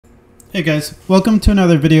Hey guys, welcome to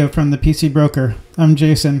another video from the PC Broker. I'm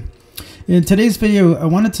Jason. In today's video, I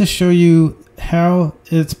wanted to show you how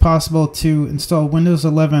it's possible to install Windows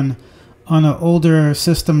 11 on an older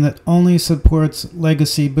system that only supports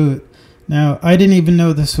legacy boot. Now, I didn't even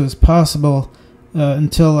know this was possible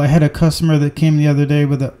until I had a customer that came the other day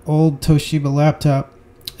with an old Toshiba laptop,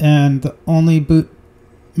 and the only boot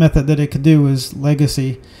method that it could do was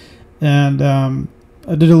legacy. And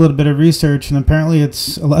I did a little bit of research, and apparently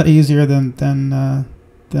it's a lot easier than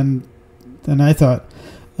I thought.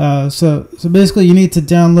 So basically, you need to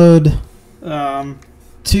download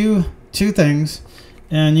two things,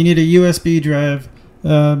 and you need a USB drive.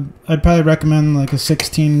 I'd probably recommend like a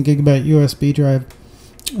 16 gigabyte USB drive.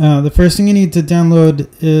 The first thing you need to download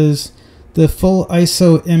is the full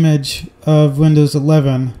ISO image of Windows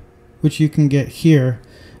 11, which you can get here.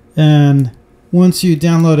 And once you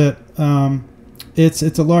download it,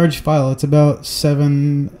 it's a large file. It's about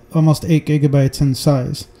almost 8 gigabytes in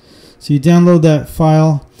size. So you download that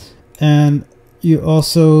file, and you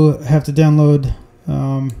also have to download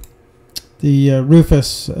the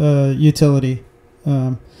Rufus utility.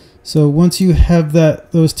 So once you have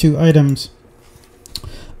those two items,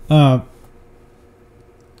 you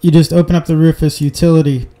just open up the Rufus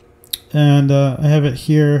utility, and I have it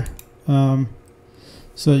here.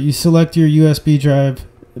 So you select your USB drive.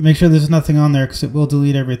 Make sure there's nothing on there because it will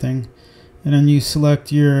delete everything. And then you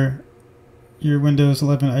select your Windows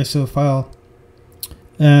 11 ISO file.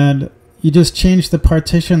 And you just change the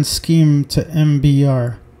partition scheme to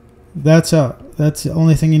MBR. That's out. That's the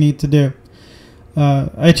only thing you need to do.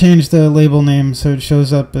 I changed the label name so it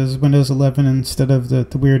shows up as Windows 11 instead of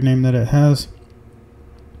the weird name that it has.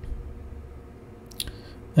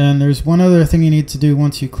 And there's one other thing you need to do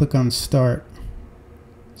once you click on Start.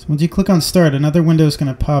 So once you click on Start, another window is going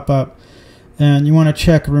to pop up, and you want to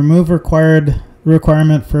check Remove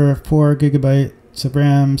Requirement for 4 gigabytes of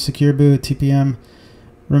RAM, Secure Boot, TPM.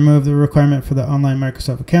 Remove the requirement for the online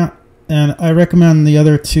Microsoft account. And I recommend the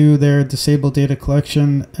other two there, Disable Data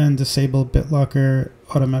Collection and Disable BitLocker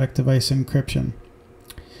Automatic Device Encryption.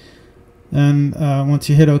 And once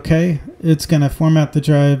you hit OK, it's going to format the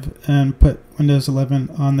drive and put Windows 11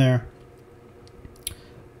 on there.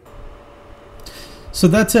 So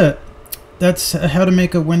that's it. That's how to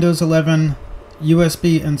make a Windows 11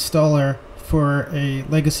 USB installer for a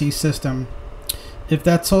legacy system. If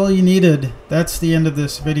that's all you needed, that's the end of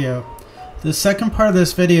this video. The second part of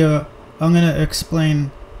this video, I'm going to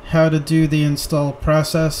explain how to do the install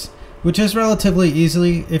process, which is relatively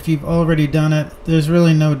easily if you've already done it. There's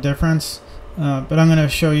really no difference, but I'm going to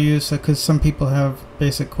show you because some people have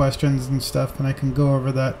basic questions and stuff, and I can go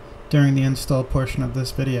over that during the install portion of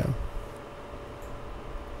this video.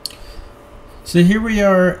 So here we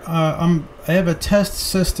are. I have a test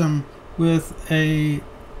system with a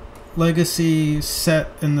legacy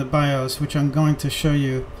set in the BIOS, which I'm going to show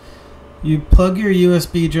you. You plug your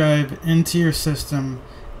USB drive into your system,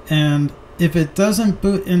 and if it doesn't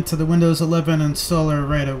boot into the Windows 11 installer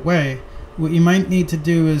right away, what you might need to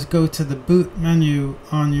do is go to the boot menu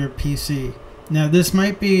on your PC. Now this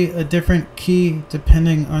might be a different key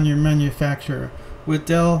depending on your manufacturer. With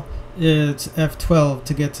Dell, it's F12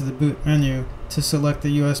 to get to the boot menu to select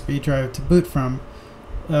the USB drive to boot from.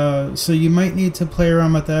 So you might need to play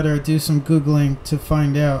around with that or do some Googling to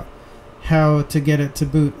find out how to get it to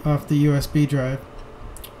boot off the USB drive.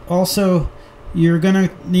 Also, you're going to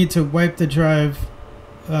need to wipe the drive,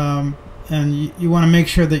 and you want to make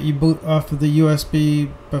sure that you boot off of the USB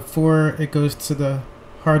before it goes to the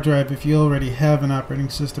hard drive if you already have an operating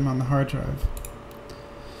system on the hard drive.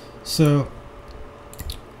 So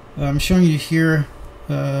I'm showing you here.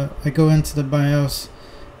 I go into the BIOS,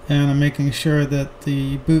 and I'm making sure that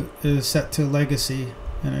the boot is set to legacy,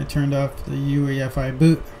 and I turned off the UEFI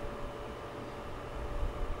boot.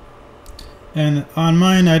 And on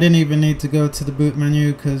mine, I didn't even need to go to the boot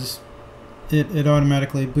menu because it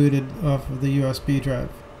automatically booted off of the USB drive.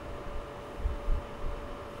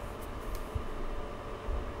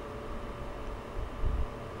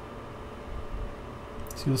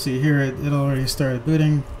 So you'll see here it already started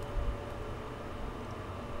booting.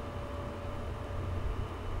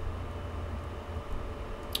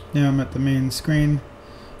 Now I'm at the main screen,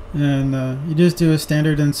 and you just do a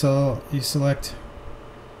standard install. You select,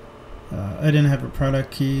 I didn't have a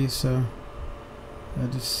product key, so I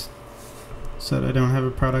just said I don't have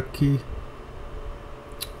a product key.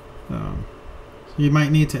 So you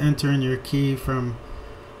might need to enter in your key from,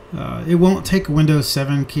 it won't take a Windows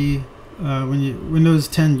 7 key. Windows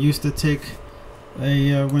 10 used to take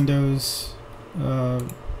a Windows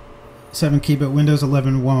 7 key, but Windows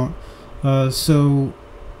 11 won't. So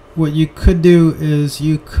what you could do is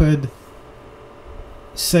you could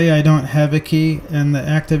say I don't have a key, and the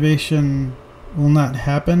activation will not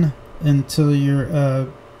happen until you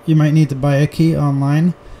might need to buy a key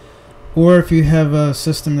online. Or if you have a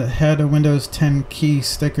system that had a Windows 10 key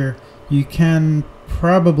sticker, you can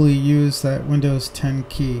probably use that Windows 10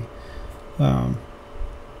 key. So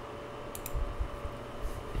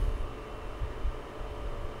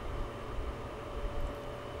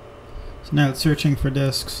now it's searching for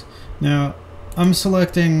disks. Now I'm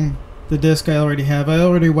selecting the disk I already have. I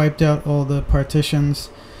already wiped out all the partitions.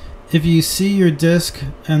 If you see your disk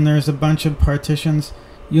and there's a bunch of partitions,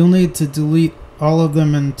 you'll need to delete all of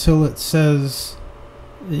them until it says,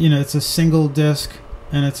 it's a single disk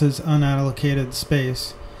and it says unallocated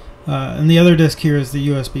space. And the other disk here is the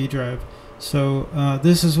USB drive. So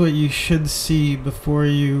this is what you should see before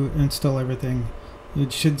you install everything.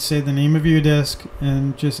 It should say the name of your disk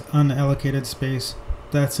and just unallocated space.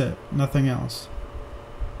 That's it, nothing else.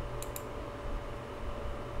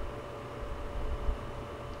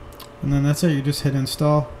 And then that's it, you just hit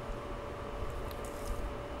install.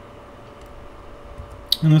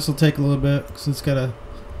 And this will take a little bit because it's got to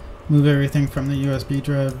move everything from the USB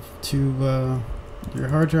drive to your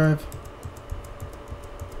hard drive.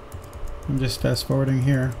 I'm just fast forwarding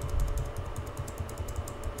here.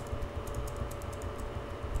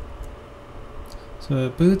 So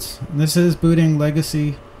it boots. And this is booting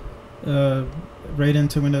Legacy right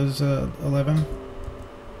into Windows 11.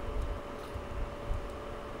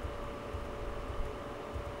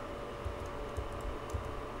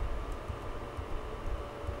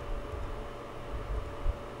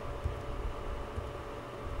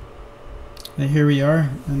 And here we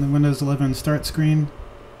are in the Windows 11 start screen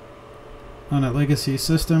on a legacy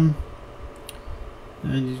system,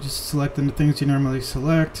 and you just select the things you normally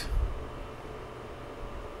select.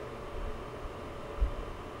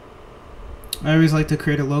 I always like to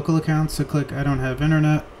create a local account, so click I don't have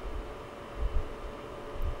internet,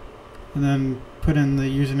 and then put in the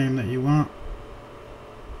username that you want.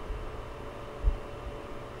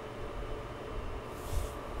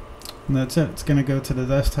 And that's it, it's going to go to the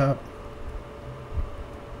desktop.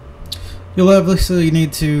 You'll obviously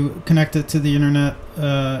need to connect it to the internet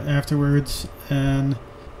afterwards. And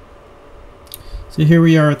so here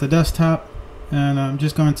we are at the desktop, and I'm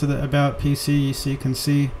just going to the About PC so you can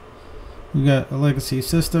see we got a legacy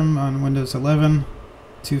system on Windows 11,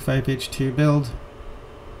 25H2 build.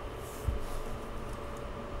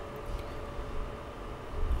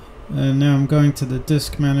 And now I'm going to the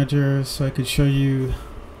disk manager so I could show you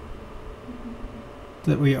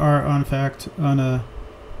that we are in fact on a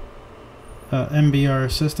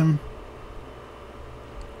MBR system.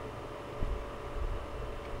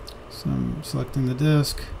 So I'm selecting the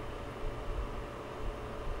disk.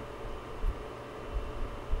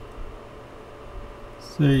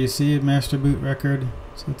 So there you see a master boot record.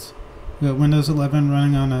 So it's we got Windows 11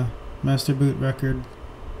 running on a master boot record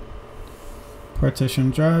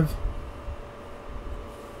partition drive.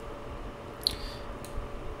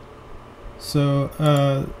 So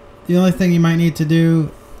the only thing you might need to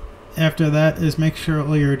do after that is make sure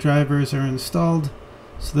all your drivers are installed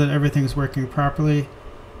so that everything's working properly,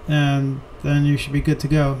 and then you should be good to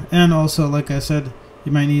go. And also, like I said,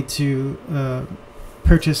 you might need to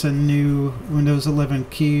purchase a new Windows 11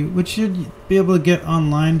 key, which you'd be able to get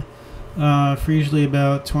online for usually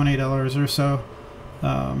about $20 or so,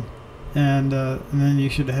 and then you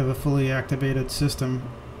should have a fully activated system.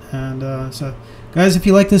 And so guys, if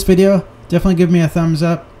you like this video, definitely give me a thumbs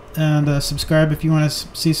up, and subscribe if you want to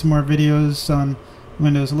see some more videos on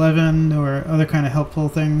Windows 11 or other kind of helpful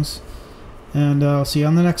things. And I'll see you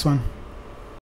on the next one.